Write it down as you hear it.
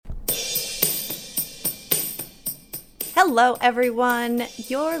Hello, everyone.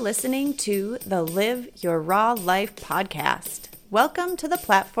 You're listening to the Live Your Raw Life podcast. Welcome to the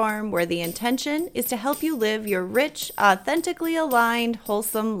platform where the intention is to help you live your rich, authentically aligned,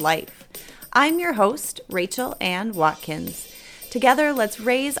 wholesome life. I'm your host, Rachel Ann Watkins. Together, let's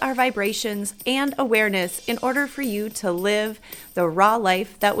raise our vibrations and awareness in order for you to live the raw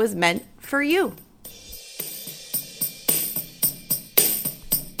life that was meant for you.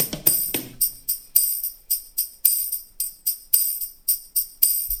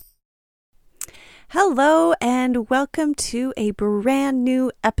 Hello and welcome to a brand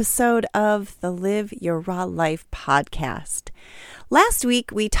new episode of the Live Your Raw Life podcast. Last week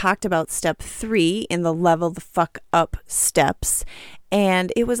we talked about step 3 in the level the fuck up steps,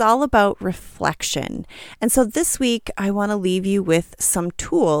 and it was all about reflection. And so this week I want to leave you with some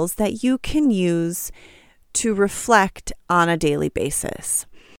tools that you can use to reflect on a daily basis.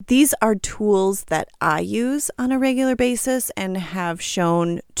 These are tools that I use on a regular basis and have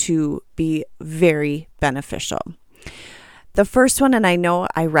shown to be very beneficial. The first one, and I know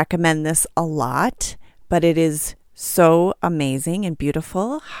I recommend this a lot, but it is so amazing and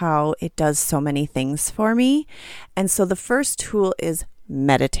beautiful how it does so many things for me. And so the first tool is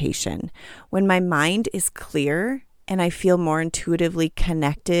meditation. When my mind is clear and I feel more intuitively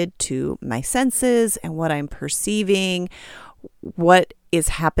connected to my senses and what I'm perceiving, what is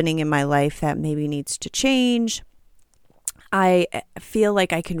happening in my life that maybe needs to change, I feel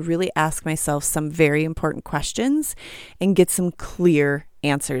like I can really ask myself some very important questions and get some clear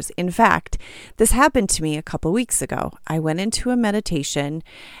answers. In fact, this happened to me a couple weeks ago. I went into a meditation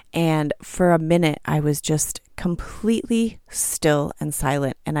and for a minute I was just completely still and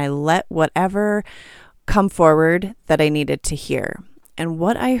silent, and I let whatever come forward that I needed to hear. And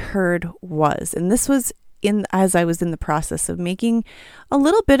what I heard was, and this was as I was in the process of making a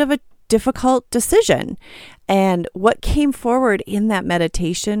little bit of a difficult decision. And what came forward in that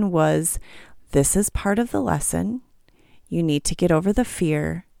meditation was, this is part of the lesson. You need to get over the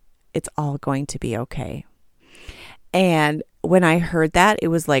fear. It's all going to be okay. And when I heard that, it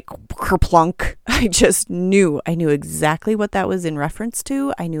was like kerplunk. I knew exactly what that was in reference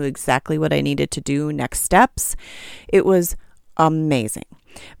to. I knew exactly what I needed to do, next steps. It was amazing.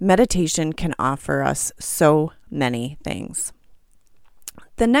 Meditation can offer us so many things.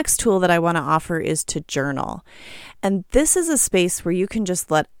 The next tool that I want to offer is to journal. And this is a space where you can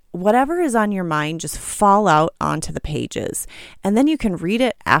just let whatever is on your mind just fall out onto the pages. And then you can read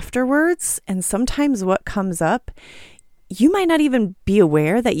it afterwards. And sometimes what comes up, you might not even be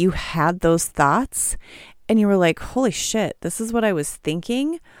aware that you had those thoughts. And you were like, holy shit, this is what I was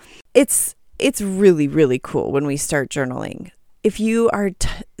thinking. It's really, really cool when we start journaling. If you are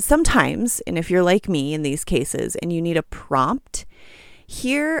sometimes, and if you're like me in these cases and you need a prompt,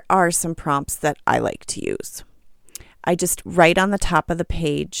 here are some prompts that I like to use. I just write on the top of the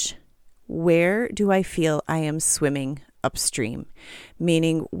page, where do I feel I am swimming upstream?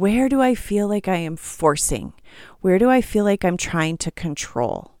 Meaning, where do I feel like I am forcing? Where do I feel like I'm trying to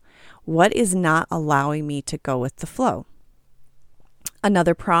control? What is not allowing me to go with the flow?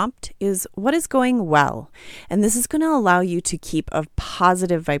 Another prompt is, what is going well? And this is going to allow you to keep a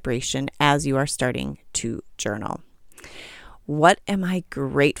positive vibration as you are starting to journal. What am I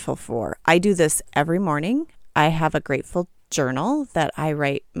grateful for? I do this every morning. I have a grateful journal that I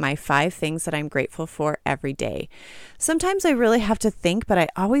write my 5 things that I'm grateful for every day. Sometimes I really have to think, but I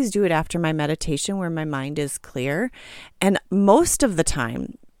always do it after my meditation where my mind is clear. And most of the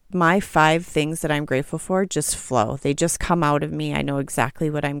time, my 5 things that I'm grateful for just flow. They just come out of me. I know exactly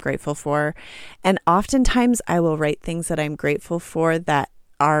what I'm grateful for. And oftentimes I will write things that I'm grateful for that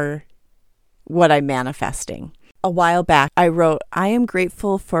are what I'm manifesting. A while back, I wrote, I am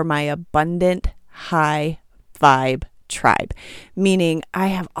grateful for my abundant, high vibe tribe, meaning I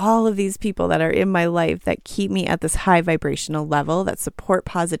have all of these people that are in my life that keep me at this high vibrational level, that support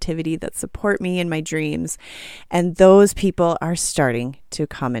positivity, that support me in my dreams. And those people are starting to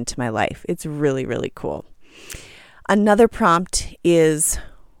come into my life. It's really, really cool. Another prompt is,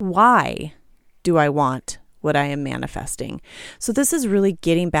 why do I want what I am manifesting? So this is really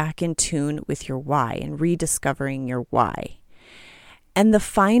getting back in tune with your why and rediscovering your why. And the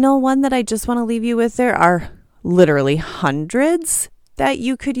final one that I just want to leave you with, there are literally hundreds that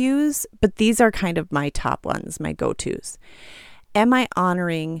you could use, but these are kind of my top ones, my go-tos. Am I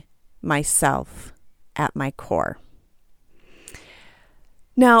honoring myself at my core?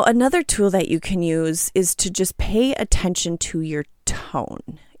 Now, another tool that you can use is to just pay attention to your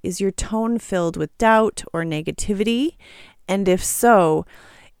tone. Is your tone filled with doubt or negativity? And if so,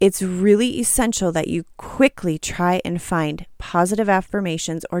 it's really essential that you quickly try and find positive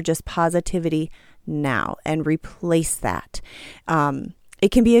affirmations or just positivity now and replace that. It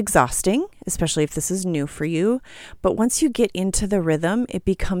can be exhausting, especially if this is new for you. But once you get into the rhythm, it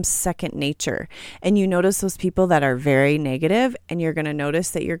becomes second nature. And you notice those people that are very negative, and you're going to notice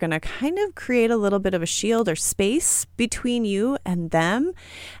that you're going to kind of create a little bit of a shield or space between you and them.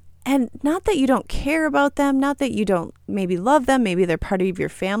 And not that you don't care about them, not that you don't maybe love them, maybe they're part of your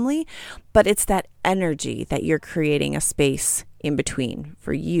family, but it's that energy that you're creating a space in between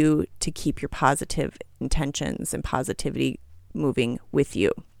for you to keep your positive intentions and positivity moving with you.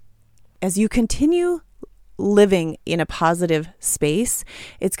 As you continue living in a positive space,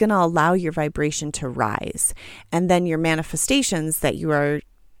 it's going to allow your vibration to rise. And then your manifestations that you are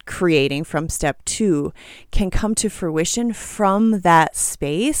creating from step 2 can come to fruition from that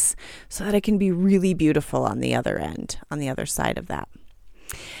space so that it can be really beautiful on the other end, on the other side of that.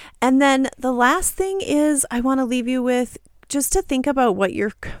 And then the last thing is I want to leave you with just to think about what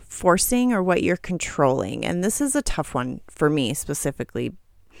you're forcing or what you're controlling. And this is a tough one for me specifically,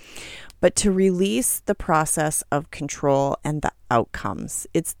 but to release the process of control and the outcomes.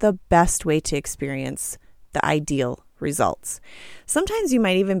 It's the best way to experience the ideal results. Sometimes you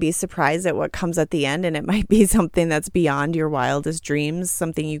might even be surprised at what comes at the end, and it might be something that's beyond your wildest dreams,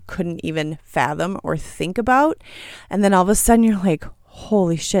 something you couldn't even fathom or think about. And then all of a sudden you're like,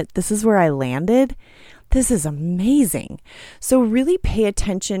 holy shit, this is where I landed. This is amazing. So really pay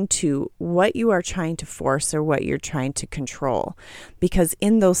attention to what you are trying to force or what you're trying to control, because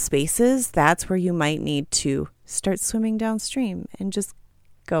in those spaces, that's where you might need to start swimming downstream and just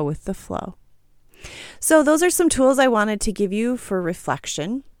go with the flow. So those are some tools I wanted to give you for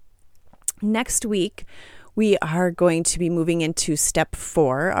reflection. Next week, we are going to be moving into step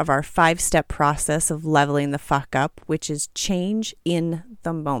 4 of our 5-step process of leveling the fuck up, which is change in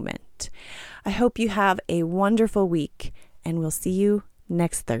the moment. I hope you have a wonderful week, and we'll see you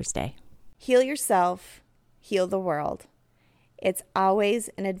next Thursday. Heal yourself, heal the world. It's always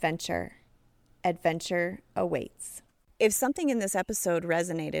an adventure. Adventure awaits. If something in this episode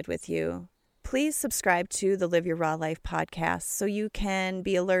resonated with you, please subscribe to the Live Your Raw Life podcast so you can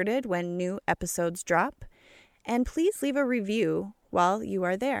be alerted when new episodes drop. And please leave a review while you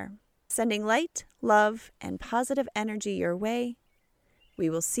are there. Sending light, love, and positive energy your way. We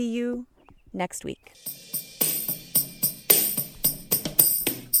will see you next week.